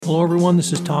Hello, everyone.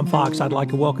 This is Tom Fox. I'd like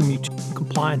to welcome you to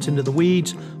Compliance Into the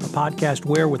Weeds, a podcast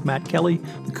where, with Matt Kelly,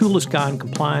 the coolest guy in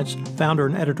compliance, founder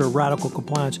and editor of Radical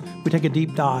Compliance, we take a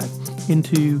deep dive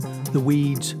into the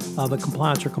weeds of a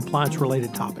compliance or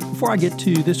compliance-related topic. Before I get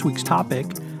to this week's topic,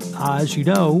 as you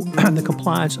know, the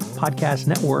Compliance Podcast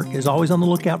Network is always on the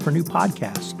lookout for new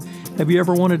podcasts. Have you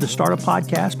ever wanted to start a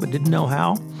podcast but didn't know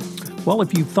how? Well,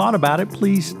 if you've thought about it,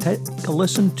 please take a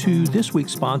listen to this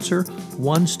week's sponsor,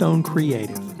 One Stone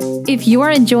Creative. If you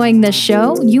are enjoying this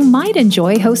show, you might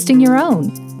enjoy hosting your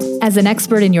own. As an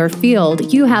expert in your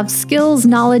field, you have skills,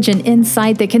 knowledge, and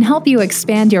insight that can help you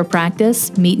expand your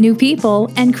practice, meet new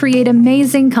people, and create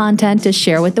amazing content to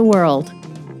share with the world.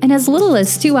 In as little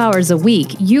as 2 hours a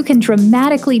week, you can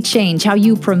dramatically change how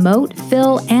you promote,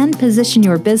 fill, and position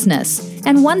your business.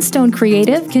 And One Stone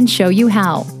Creative can show you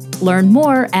how. Learn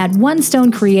more at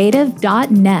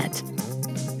onestonecreative.net.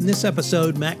 In this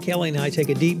episode, Matt Kelly and I take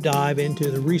a deep dive into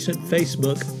the recent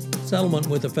Facebook settlement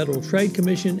with the Federal Trade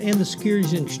Commission and the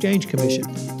Securities and Exchange Commission.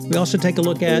 We also take a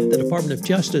look at the Department of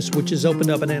Justice, which has opened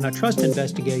up an antitrust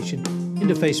investigation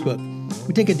into Facebook.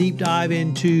 We take a deep dive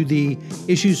into the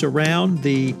issues around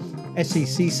the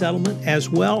SEC settlement as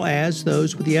well as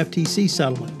those with the FTC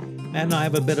settlement. Matt and I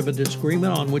have a bit of a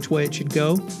disagreement on which way it should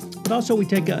go. But also we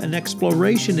take an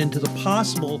exploration into the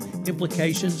possible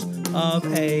implications of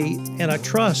a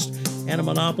antitrust and a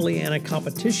monopoly and a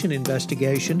competition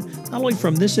investigation, not only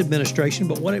from this administration,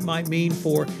 but what it might mean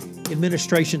for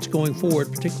administrations going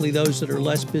forward, particularly those that are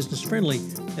less business friendly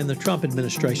than the Trump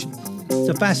administration. It's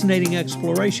a fascinating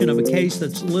exploration of a case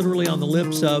that's literally on the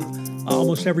lips of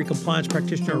almost every compliance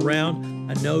practitioner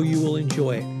around. I know you will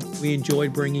enjoy it. We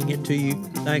enjoyed bringing it to you.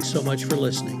 Thanks so much for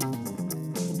listening.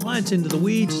 Compliance Into the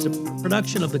Weeds is a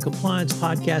production of the Compliance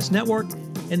Podcast Network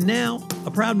and now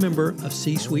a proud member of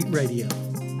C-Suite Radio.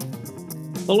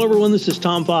 Hello, everyone. This is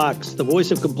Tom Fox, the voice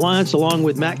of compliance, along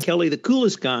with Matt Kelly, the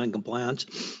coolest guy in compliance,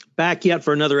 back yet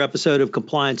for another episode of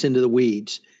Compliance Into the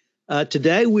Weeds.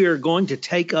 Today, we are going to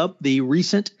take up the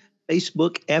recent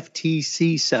Facebook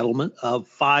FTC settlement of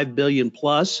 $5 billion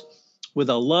plus with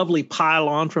a lovely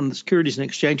pile-on from the Securities and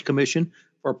Exchange Commission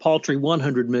for a paltry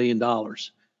 $100 million.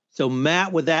 So,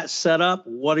 Matt, with that set up,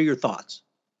 what are your thoughts?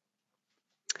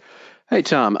 Hey,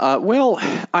 Tom. Well,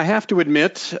 I have to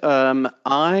admit,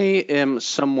 I am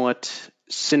somewhat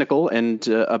cynical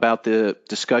about the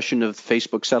discussion of the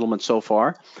Facebook settlement so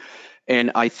far.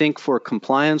 And I think for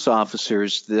compliance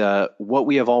officers, what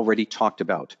we have already talked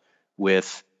about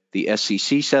with the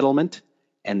SEC settlement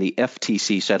and the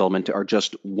FTC settlement are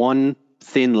just one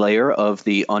thin layer of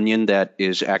the onion that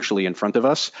is actually in front of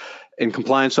us. And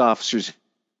compliance officers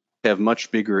have much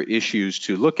bigger issues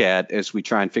to look at as we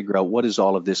try and figure out what does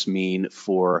all of this mean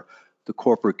for the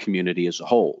corporate community as a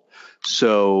whole.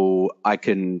 So I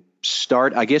can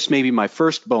start, I guess maybe my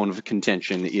first bone of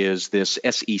contention is this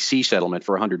SEC settlement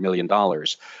for $100 million,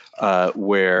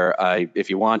 where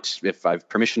if I've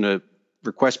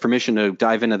request permission to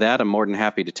dive into that, I'm more than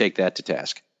happy to take that to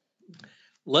task.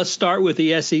 Let's start with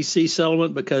the SEC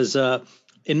settlement because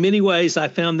in many ways I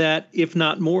found that, if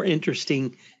not more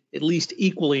interesting, at least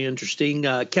equally interesting.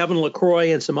 Kevin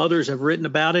LaCroix and some others have written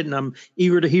about it, and I'm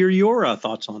eager to hear your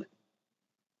thoughts on it.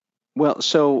 Well,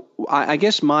 so I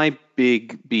guess my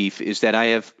big beef is that I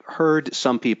have heard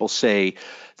some people say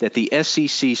that the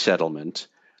SEC settlement,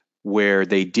 where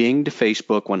they dinged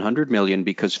Facebook $100 million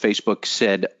because Facebook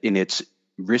said in its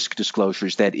risk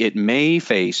disclosures that it may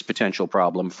face potential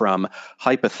problem from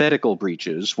hypothetical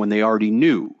breaches when they already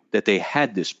knew that they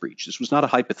had this breach. This was not a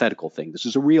hypothetical thing. This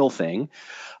is a real thing.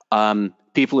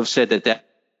 People have said that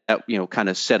kind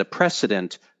of set a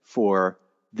precedent for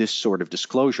this sort of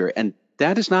disclosure, and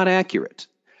that is not accurate.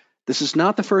 This is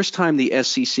not the first time the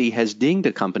SEC has dinged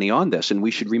a company on this, and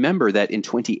we should remember that in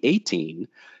 2018,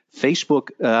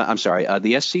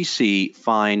 the SEC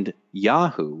fined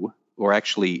Yahoo, or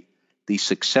actually the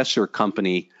successor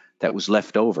company that was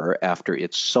left over after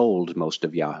it sold most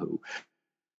of Yahoo,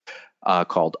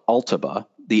 called Altaba.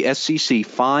 The SEC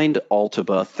fined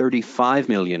Altaba $35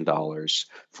 million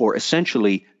for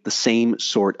essentially the same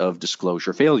sort of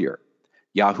disclosure failure.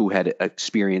 Yahoo had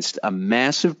experienced a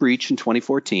massive breach in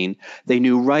 2014. They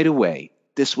knew right away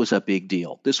this was a big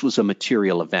deal. This was a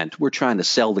material event. We're trying to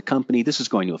sell the company. This is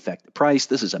going to affect the price.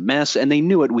 This is a mess. And they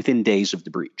knew it within days of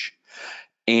the breach.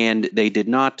 And they did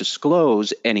not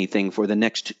disclose anything for the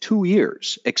next 2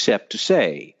 years, except to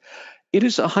say, it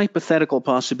is a hypothetical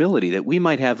possibility that we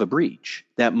might have a breach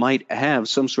that might have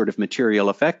some sort of material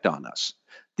effect on us.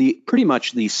 Pretty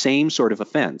much the same sort of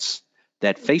offense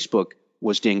that Facebook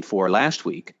was dinged for last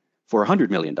week for $100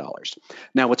 million.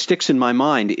 Now, what sticks in my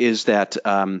mind is that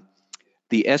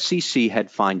the SEC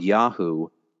had fined Yahoo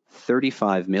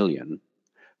 $35 million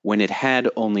when it had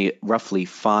only roughly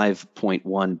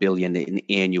 $5.1 billion in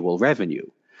annual revenue.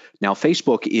 Now,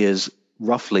 Facebook is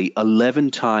roughly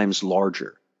 11 times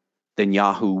larger than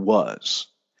Yahoo was,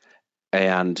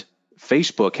 and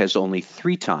Facebook has only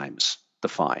 3 times the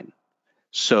fine.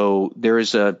 So there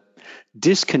is a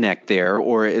disconnect there,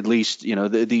 or at least,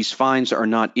 these fines are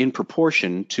not in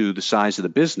proportion to the size of the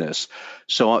business.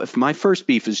 So if my first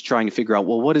beef is trying to figure out,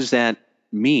 well, what does that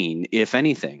mean, if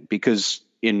anything? Because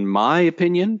in my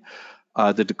opinion,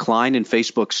 the decline in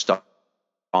Facebook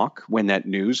stock when that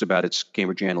news about its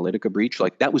Cambridge Analytica breach,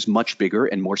 like that was much bigger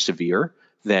and more severe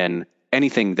than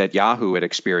anything that Yahoo had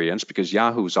experienced, because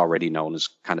Yahoo's already known as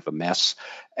kind of a mess.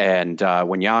 And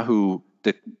when Yahoo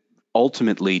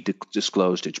ultimately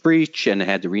disclosed its breach and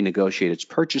had to renegotiate its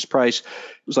purchase price, it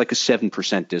was like a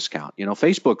 7% discount.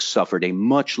 Facebook suffered a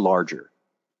much larger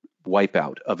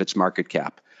wipeout of its market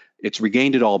cap. It's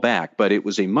regained it all back, but it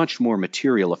was a much more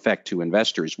material effect to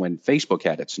investors when Facebook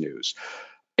had its news.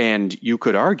 And you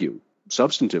could argue,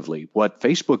 substantively, what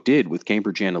Facebook did with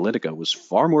Cambridge Analytica was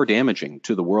far more damaging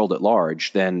to the world at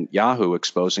large than Yahoo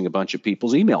exposing a bunch of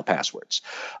people's email passwords.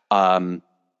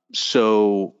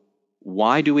 So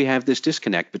why do we have this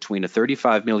disconnect between a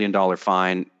 $35 million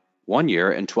fine one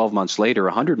year and 12 months later,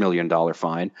 a $100 million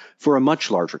fine for a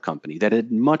much larger company that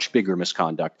had much bigger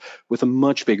misconduct with a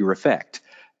much bigger effect?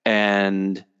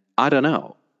 And I don't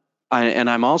know. And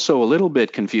I'm also a little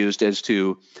bit confused as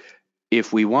to,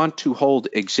 if we want to hold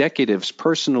executives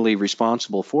personally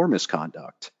responsible for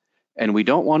misconduct, and we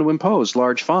don't want to impose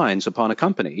large fines upon a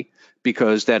company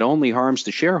because that only harms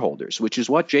the shareholders, which is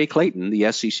what Jay Clayton,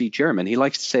 the SEC chairman, he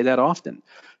likes to say that often,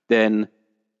 then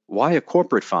why a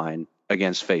corporate fine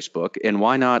against Facebook, and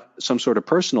why not some sort of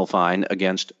personal fine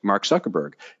against Mark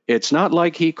Zuckerberg? It's not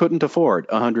like he couldn't afford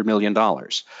 $100 million.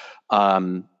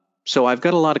 So I've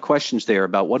got a lot of questions there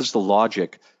about what is the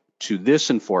logic to this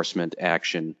enforcement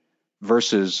action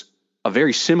versus a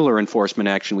very similar enforcement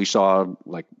action we saw,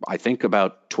 like, I think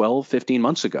about 12, 15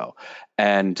 months ago.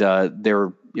 And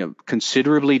they're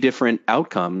considerably different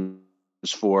outcomes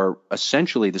for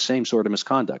essentially the same sort of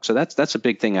misconduct. So that's a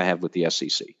big thing I have with the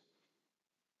SEC.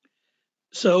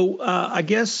 So I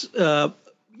guess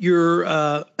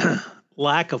your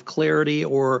lack of clarity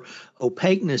or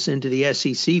opaqueness into the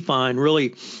SEC fine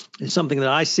really is something that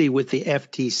I see with the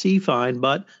FTC fine.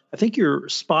 But I think you're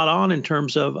spot on in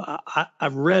terms of I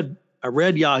read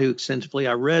Yahoo extensively.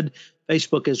 I read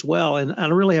Facebook as well, and I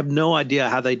really have no idea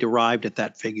how they derived at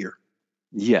that figure.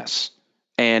 Yes,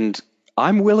 and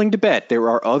I'm willing to bet there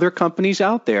are other companies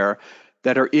out there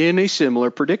that are in a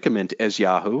similar predicament as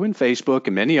Yahoo and Facebook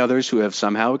and many others who have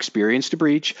somehow experienced a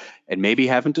breach and maybe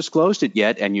haven't disclosed it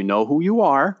yet, and you know who you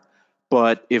are.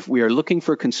 But if we are looking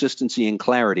for consistency and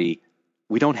clarity,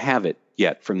 we don't have it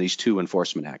yet from these two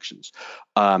enforcement actions.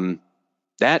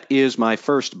 That is my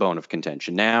first bone of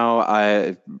contention. Now,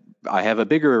 I have a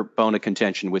bigger bone of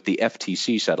contention with the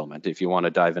FTC settlement, if you want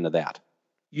to dive into that.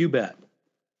 You bet.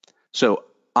 So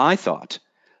I thought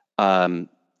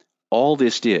all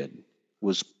this did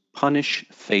was punish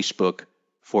Facebook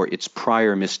for its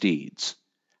prior misdeeds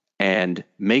and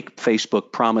make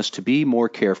Facebook promise to be more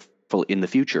careful in the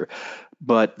future.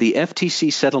 But the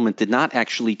FTC settlement did not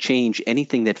actually change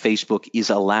anything that Facebook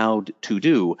is allowed to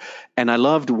do. And I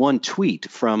loved one tweet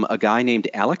from a guy named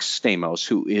Alex Stamos,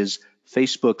 who is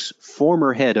Facebook's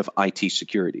former head of IT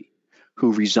security,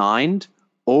 who resigned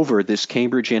over this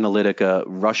Cambridge Analytica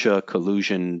Russia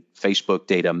collusion Facebook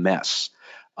data mess.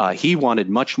 He wanted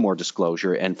much more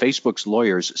disclosure, and Facebook's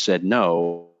lawyers said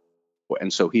no,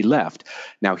 and so he left.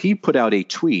 Now, he put out a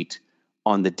tweet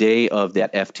on the day of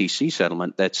that FTC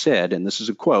settlement that said, and this is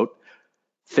a quote,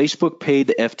 Facebook paid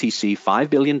the FTC $5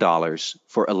 billion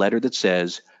for a letter that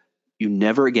says, you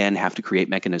never again have to create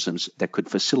mechanisms that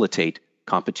could facilitate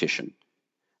competition.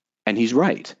 And he's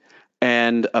right.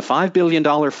 And a $5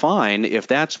 billion fine, if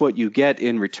that's what you get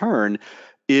in return,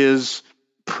 is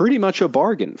pretty much a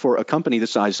bargain for a company the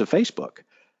size of Facebook.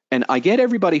 And I get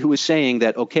everybody who is saying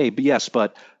that, okay, yes,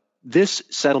 but this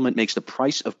settlement makes the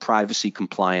price of privacy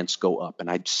compliance go up. And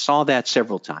I saw that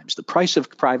several times. The price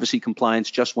of privacy compliance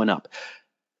just went up.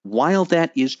 While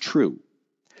that is true,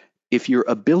 if your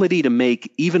ability to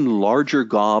make even larger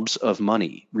gobs of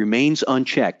money remains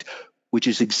unchecked, which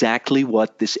is exactly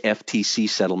what this FTC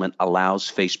settlement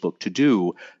allows Facebook to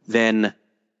do, then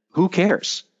who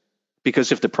cares?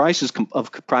 Because if the price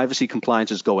of privacy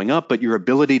compliance is going up, but your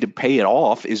ability to pay it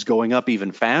off is going up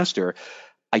even faster,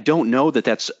 I don't know that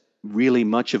that's really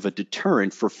much of a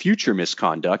deterrent for future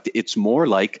misconduct. It's more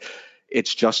like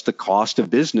it's just the cost of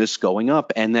business going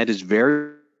up, and that is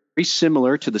very,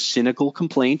 similar to the cynical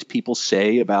complaint people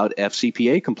say about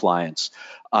FCPA compliance.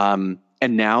 And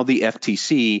now the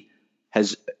FTC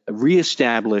has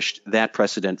reestablished that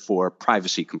precedent for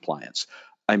privacy compliance.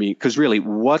 I mean, because really,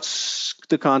 what's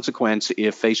the consequence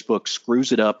if Facebook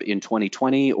screws it up in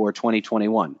 2020 or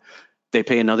 2021? They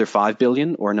pay another $5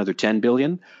 billion or another $10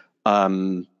 billion.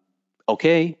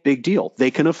 Okay, big deal.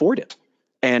 They can afford it.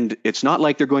 And it's not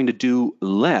like they're going to do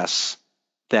less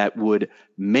that would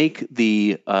make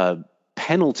the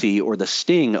penalty or the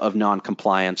sting of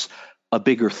noncompliance a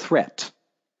bigger threat.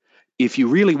 If you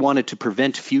really wanted to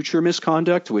prevent future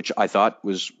misconduct, which I thought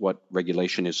was what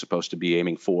regulation is supposed to be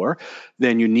aiming for,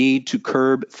 then you need to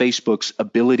curb Facebook's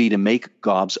ability to make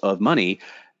gobs of money.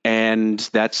 And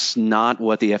that's not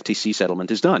what the FTC settlement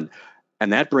has done.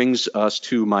 And that brings us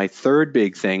to my third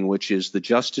big thing, which is the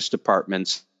Justice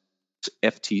Department's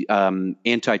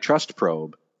antitrust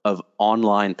probe of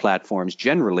online platforms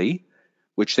generally,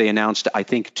 which they announced, I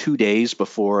think, 2 days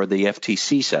before the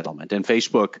FTC settlement. And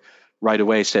Facebook right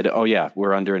away said, oh, yeah,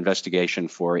 we're under investigation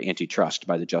for antitrust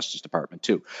by the Justice Department,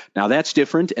 too. Now, that's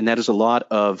different, and that has a lot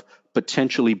of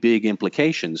potentially big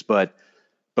implications. But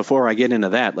before I get into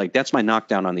that, like, that's my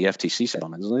knockdown on the FTC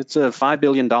settlement. It's a $5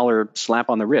 billion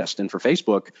slap on the wrist. And for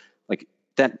Facebook, like,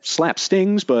 that slap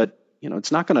stings, but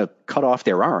it's not going to cut off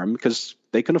their arm because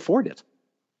they can afford it.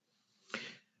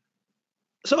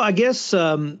 So I guess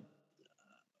what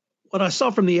I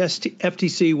saw from the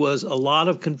FTC was a lot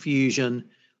of confusion,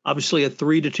 obviously a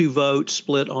 3-2 vote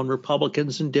split on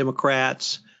Republicans and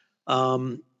Democrats,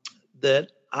 that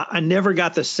I never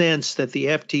got the sense that the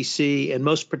FTC, and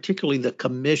most particularly the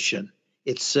commission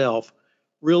itself,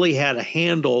 really had a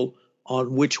handle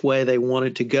on which way they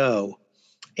wanted to go,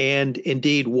 and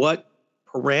indeed what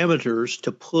parameters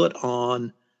to put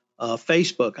on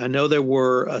Facebook. I know there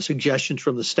were suggestions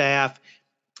from the staff,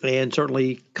 and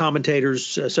certainly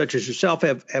commentators such as yourself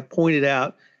have pointed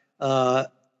out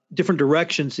different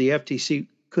directions the FTC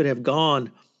could have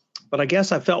gone. But I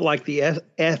guess I felt like the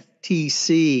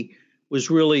FTC was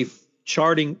really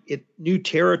charting new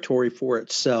territory for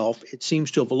itself. It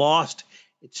seems to have lost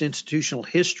its institutional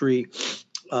history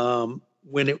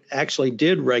when it actually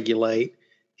did regulate,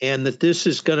 and that this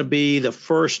is going to be the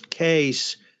first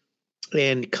case.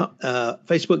 And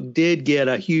Facebook did get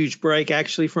a huge break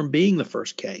actually from being the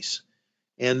first case.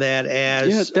 And that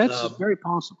as that's very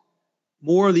possible.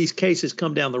 More of these cases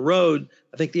come down the road,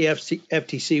 I think the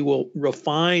FTC will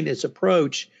refine its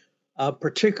approach,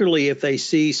 particularly if they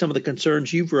see some of the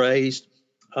concerns you've raised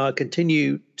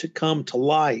continue to come to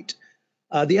light.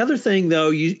 The other thing, though,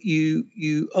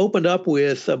 you opened up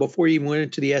with before you even went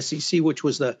into the SEC, which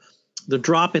was the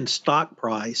drop in stock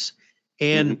price,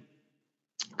 and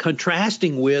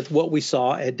contrasting with what we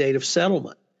saw at date of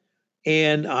settlement.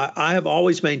 And I have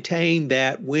always maintained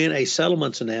that when a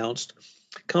settlement's announced,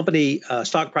 company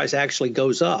stock price actually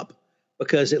goes up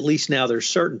because at least now there's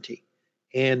certainty.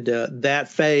 And that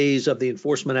phase of the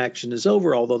enforcement action is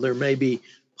over, although there may be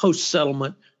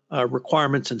post-settlement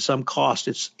requirements and some cost.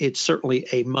 It's certainly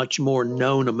a much more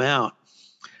known amount.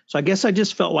 So I guess I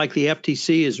just felt like the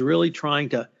FTC is really trying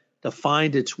to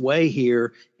find its way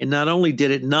here. And not only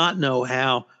did it not know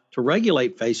how to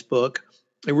regulate Facebook,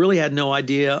 it really had no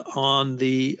idea on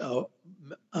the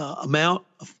amount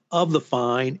of the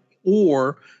fine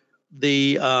or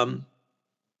the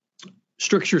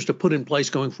strictures to put in place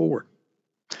going forward.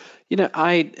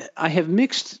 I have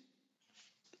mixed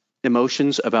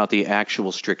emotions about the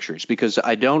actual strictures because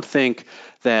I don't think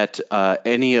that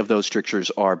any of those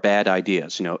strictures are bad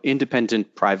ideas.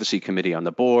 Independent privacy committee on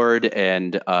the board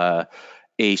and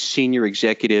a senior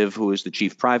executive who is the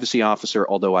chief privacy officer,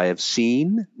 although I have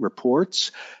seen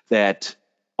reports that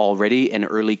already an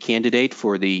early candidate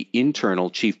for the internal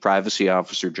chief privacy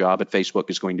officer job at Facebook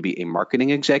is going to be a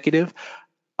marketing executive.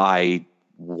 I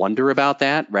wonder about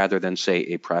that rather than, say,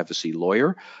 a privacy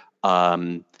lawyer.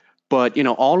 But,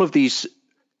 all of these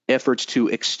efforts to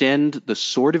extend the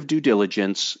sort of due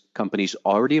diligence companies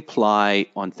already apply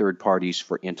on third parties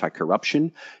for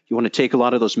anti-corruption. You want to take a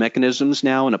lot of those mechanisms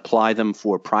now and apply them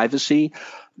for privacy.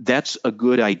 That's a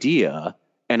good idea.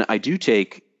 And I do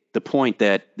take the point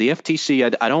that the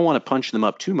FTC, I don't want to punch them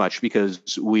up too much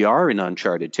because we are in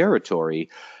uncharted territory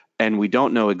and we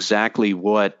don't know exactly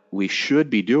what we should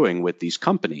be doing with these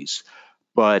companies.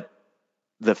 But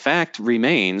the fact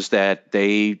remains that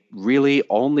they really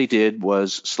only did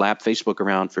was slap Facebook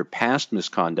around for past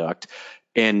misconduct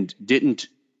and didn't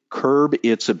curb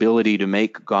its ability to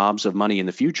make gobs of money in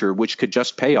the future, which could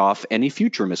just pay off any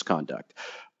future misconduct.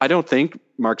 I don't think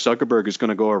Mark Zuckerberg is going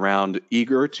to go around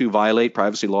eager to violate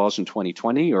privacy laws in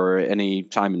 2020 or any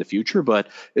time in the future, but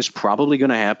it's probably going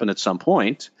to happen at some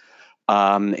point.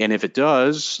 And if it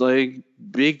does, like,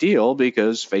 big deal,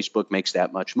 because Facebook makes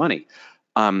that much money.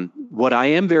 What I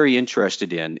am very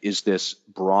interested in is this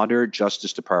broader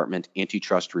Justice Department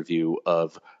antitrust review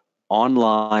of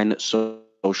online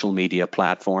social media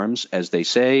platforms, as they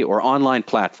say, or online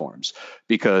platforms,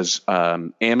 because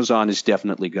Amazon is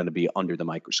definitely going to be under the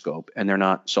microscope, and they're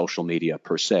not social media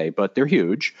per se, but they're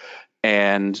huge.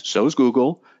 And so is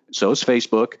Google, so is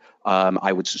Facebook.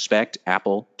 I would suspect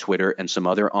Apple, Twitter, and some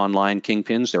other online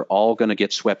kingpins, they're all going to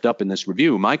get swept up in this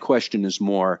review. My question is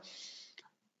more,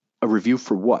 a review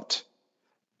for what?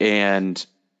 And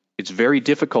it's very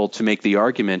difficult to make the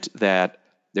argument that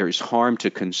there is harm to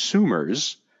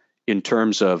consumers in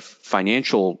terms of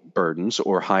financial burdens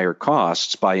or higher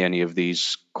costs by any of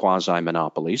these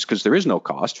quasi-monopolies, because there is no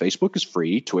cost. Facebook is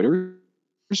free, Twitter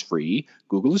is free,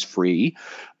 Google is free,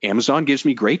 Amazon gives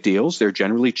me great deals. They're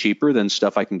generally cheaper than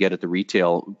stuff I can get at the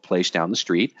retail place down the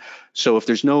street. So if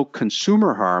there's no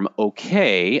consumer harm,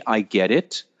 okay, I get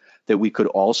it, that we could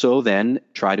also then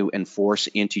try to enforce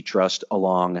antitrust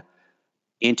along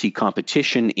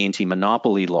anti-competition,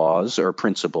 anti-monopoly laws or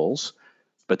principles.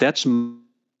 But that's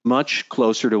much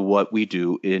closer to what we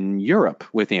do in Europe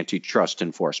with antitrust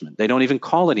enforcement. They don't even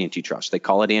call it antitrust. They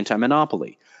call it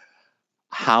anti-monopoly.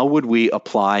 How would we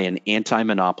apply an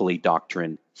anti-monopoly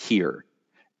doctrine here?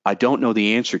 I don't know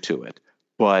the answer to it,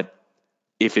 but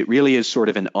if it really is sort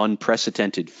of an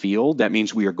unprecedented field, that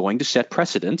means we are going to set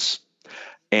precedents.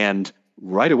 And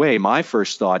right away, my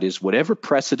first thought is whatever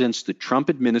precedents the Trump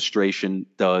administration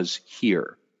does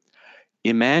here,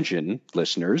 imagine,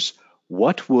 listeners,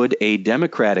 what would a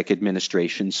Democratic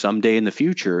administration someday in the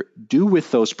future do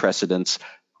with those precedents,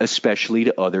 especially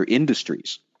to other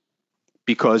industries?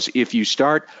 Because if you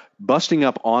start busting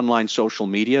up online social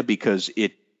media because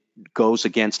it goes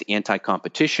against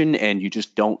anti-competition and you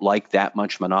just don't like that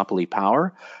much monopoly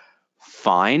power,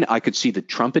 fine. I could see the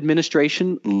Trump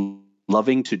administration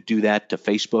loving to do that to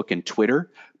Facebook and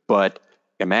Twitter, but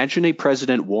imagine a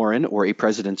President Warren or a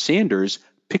President Sanders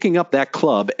picking up that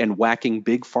club and whacking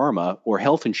big pharma or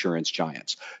health insurance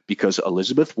giants, because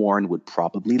Elizabeth Warren would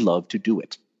probably love to do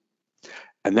it.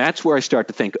 And that's where I start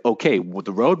to think, okay, well,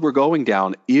 the road we're going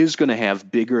down is going to have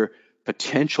bigger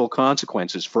potential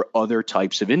consequences for other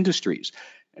types of industries.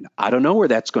 And I don't know where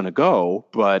that's going to go,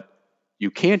 but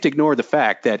you can't ignore the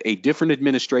fact that a different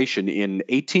administration in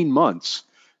 18 months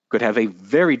could have a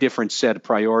very different set of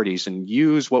priorities and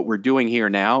use what we're doing here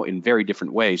now in very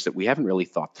different ways that we haven't really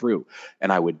thought through. And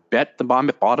I would bet the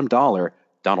bottom dollar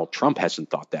Donald Trump hasn't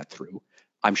thought that through.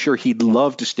 I'm sure he'd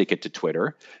love to stick it to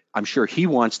Twitter. I'm sure he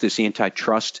wants this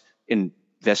antitrust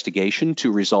investigation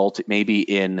to result maybe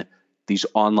in these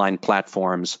online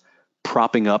platforms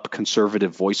propping up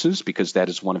conservative voices, because that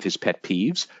is one of his pet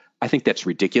peeves. I think that's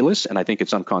ridiculous, and I think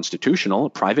it's unconstitutional. A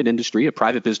private industry, a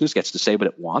private business gets to say what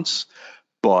it wants.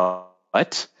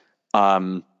 But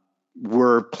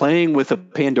we're playing with a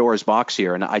Pandora's box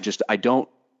here, and I don't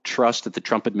trust that the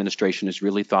Trump administration has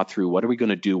really thought through what are we going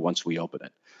to do once we open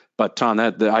it. But Tom,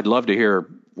 I'd love to hear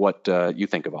what you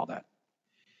think of all that.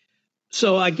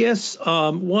 So I guess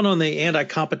one on the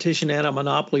anti-competition,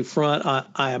 anti-monopoly front,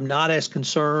 I am not as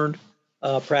concerned,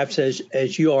 perhaps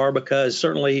as you are, because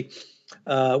certainly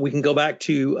we can go back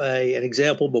to an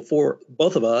example before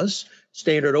both of us,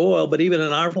 Standard Oil, but even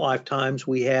in our lifetimes,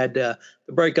 we had the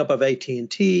breakup of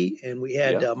AT&T and we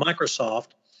had Microsoft.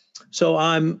 So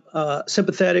I'm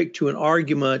sympathetic to an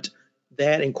argument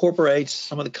that incorporates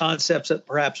some of the concepts that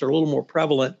perhaps are a little more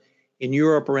prevalent in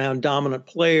Europe around dominant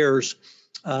players,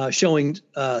 showing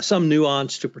some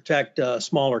nuance to protect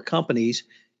smaller companies.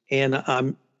 And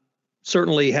I'm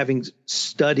certainly, having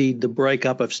studied the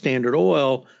breakup of Standard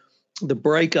Oil, the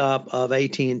breakup of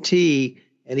AT&T,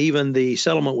 and even the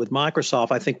settlement with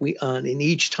Microsoft, I think in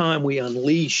each time we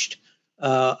unleashed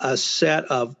a set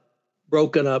of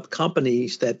broken up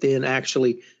companies that then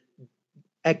actually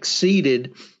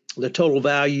exceeded the total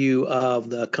value of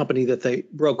the company that they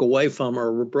broke away from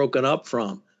or were broken up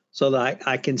from, so that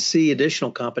I can see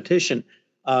additional competition.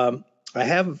 I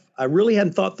really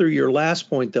hadn't thought through your last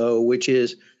point, though, which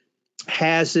is,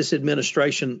 has this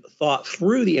administration thought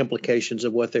through the implications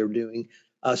of what they're doing?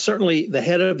 Certainly the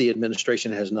head of the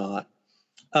administration has not.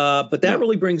 But that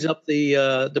really brings up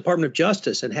the Department of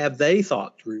Justice, and have they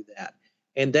thought through that?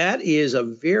 And that is a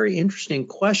very interesting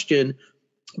question,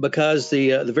 because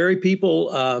the very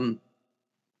people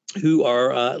who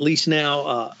are at least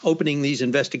now opening these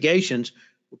investigations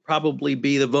would probably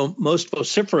be the most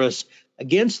vociferous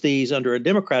against these under a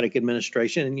Democratic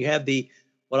administration. And you have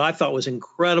what I thought was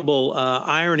incredible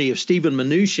irony of Stephen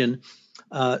Mnuchin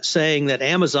saying that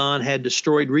Amazon had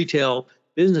destroyed retail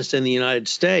business in the United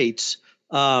States.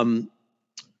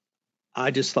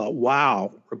 I just thought,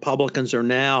 wow, Republicans are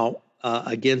now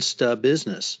against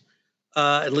business,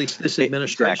 at least this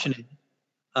administration,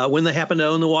 Exactly. when they happen to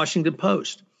own the Washington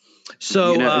Post.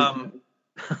 So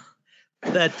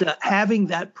that having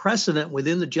that precedent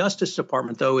within the Justice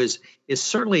Department, though, is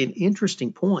certainly an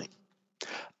interesting point.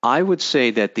 I would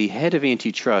say that the head of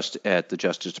antitrust at the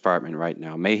Justice Department right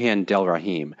now, Mahan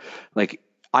Delrahim,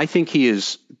 I think he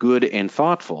is good and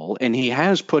thoughtful, and he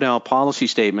has put out policy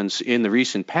statements in the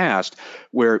recent past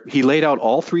where he laid out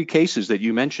all three cases that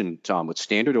you mentioned, Tom, with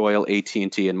Standard Oil,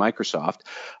 AT&T, and Microsoft,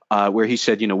 where he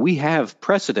said, we have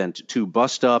precedent to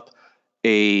bust up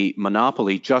a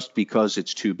monopoly just because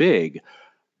it's too big.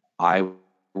 I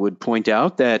would point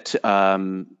out that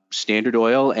Standard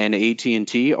Oil and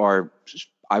AT&T are,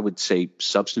 I would say,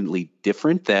 substantially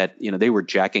different, that they were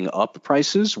jacking up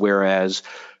prices, whereas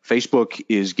Facebook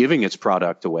is giving its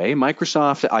product away.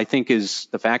 Microsoft, I think, is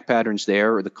the fact patterns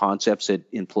there, or the concepts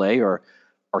in play are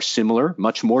similar,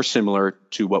 much more similar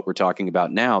to what we're talking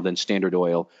about now than Standard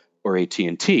Oil or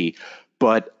AT&T.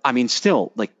 But I mean,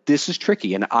 still, this is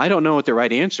tricky, and I don't know what the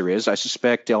right answer is. I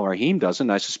suspect Delrahim doesn't.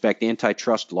 I suspect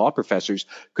antitrust law professors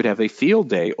could have a field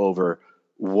day over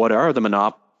what are the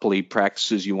monopoly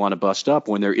practices you want to bust up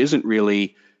when there isn't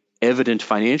really evident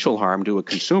financial harm to a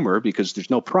consumer because there's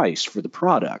no price for the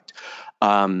product.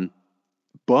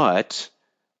 But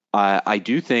I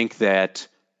do think that,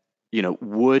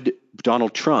 would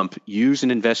Donald Trump use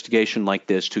an investigation like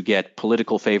this to get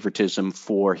political favoritism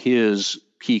for his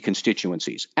key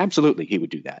constituencies? Absolutely, he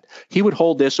would do that. He would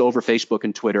hold this over Facebook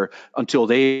and Twitter until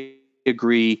they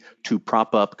agree to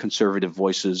prop up conservative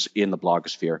voices in the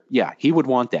blogosphere. Yeah, he would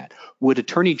want that. Would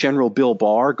Attorney General Bill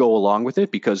Barr go along with it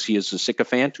because he is a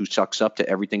sycophant who sucks up to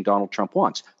everything Donald Trump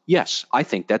wants? Yes, I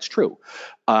think that's true.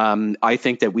 I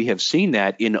think that we have seen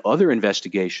that in other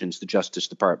investigations the Justice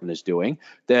Department is doing,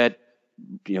 that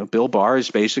Bill Barr is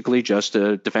basically just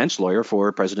a defense lawyer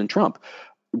for President Trump.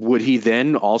 Would he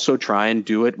then also try and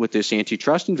do it with this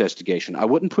antitrust investigation? I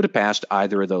wouldn't put it past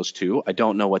either of those two. I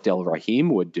don't know what Delrahim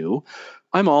would do.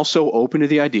 I'm also open to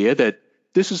the idea that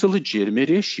this is a legitimate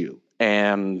issue,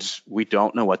 and we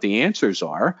don't know what the answers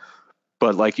are.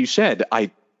 But like you said,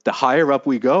 the higher up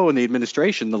we go in the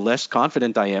administration, the less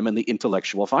confident I am in the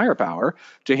intellectual firepower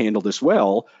to handle this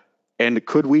well. And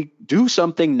could we do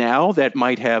something now that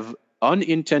might have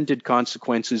unintended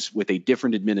consequences with a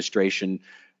different administration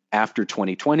after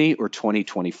 2020 or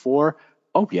 2024?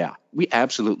 Oh, yeah, we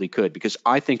absolutely could, because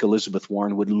I think Elizabeth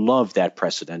Warren would love that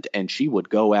precedent, and she would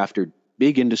go after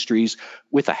big industries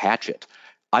with a hatchet.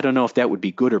 I don't know if that would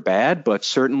be good or bad, but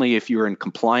certainly if you're in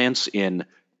compliance in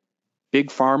big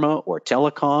pharma or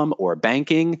telecom or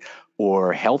banking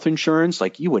or health insurance,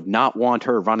 you would not want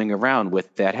her running around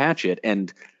with that hatchet.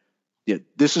 And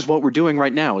this is what we're doing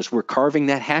right now, is we're carving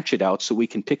that hatchet out so we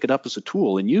can pick it up as a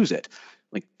tool and use it.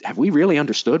 Have we really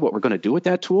understood what we're going to do with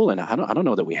that tool? And I don't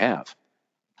know that we have.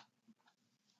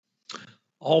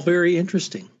 All very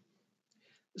interesting.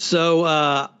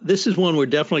 So this is one we're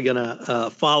definitely going to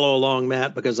follow along,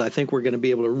 Matt, because I think we're going to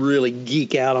be able to really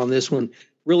geek out on this one,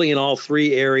 really in all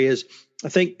three areas. I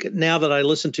think now that I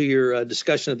listened to your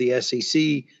discussion of the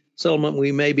SEC settlement,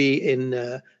 we may be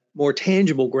in more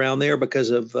tangible ground there because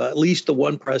of at least the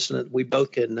one precedent we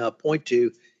both can point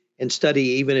to and study,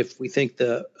 even if we think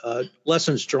the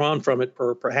lessons drawn from it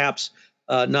are perhaps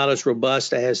not as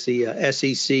robust as the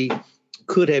SEC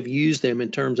could have used them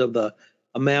in terms of the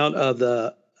amount of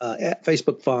the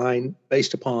Facebook fine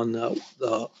based upon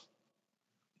the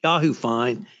Yahoo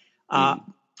fine. I'm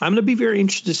going to be very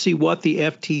interested to see what the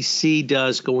FTC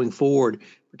does going forward,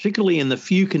 particularly in the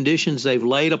few conditions they've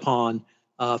laid upon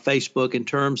Facebook in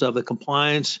terms of the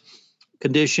compliance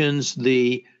conditions,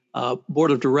 the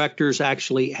board of directors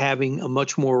actually having a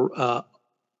much more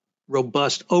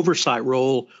robust oversight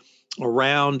role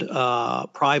around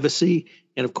privacy.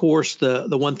 And of course, the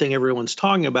one thing everyone's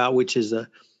talking about, which is the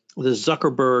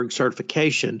Zuckerberg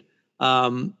certification.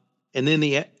 And then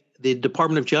the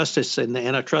Department of Justice and the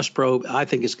antitrust probe, I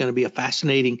think, is going to be a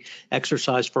fascinating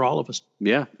exercise for all of us.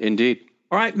 Yeah, indeed.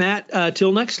 All right, Matt,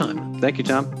 till next time. Thank you,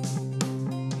 Tom.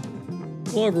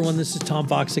 Hello, everyone. This is Tom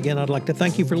Fox again. I'd like to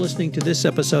thank you for listening to this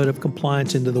episode of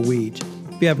Compliance Into the Weeds.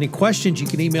 If you have any questions, you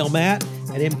can email Matt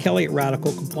at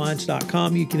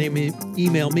mkelly@radicalcompliance.com. You can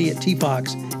email me at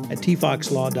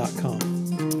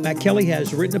tfox@tfoxlaw.com. Matt Kelly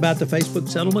has written about the Facebook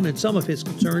settlement and some of his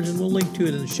concerns, and we'll link to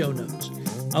it in the show notes.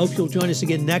 I hope you'll join us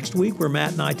again next week, where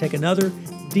Matt and I take another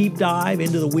deep dive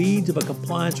into the weeds of a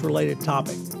compliance-related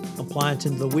topic. Compliance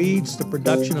Into the Weeds, the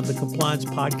production of the Compliance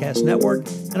Podcast Network,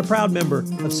 and a proud member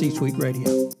of C-Suite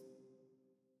Radio.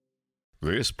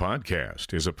 This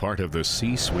podcast is a part of the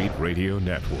C-Suite Radio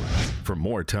Network. For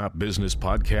more top business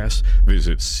podcasts,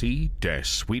 visit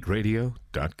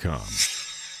c-suiteradio.com.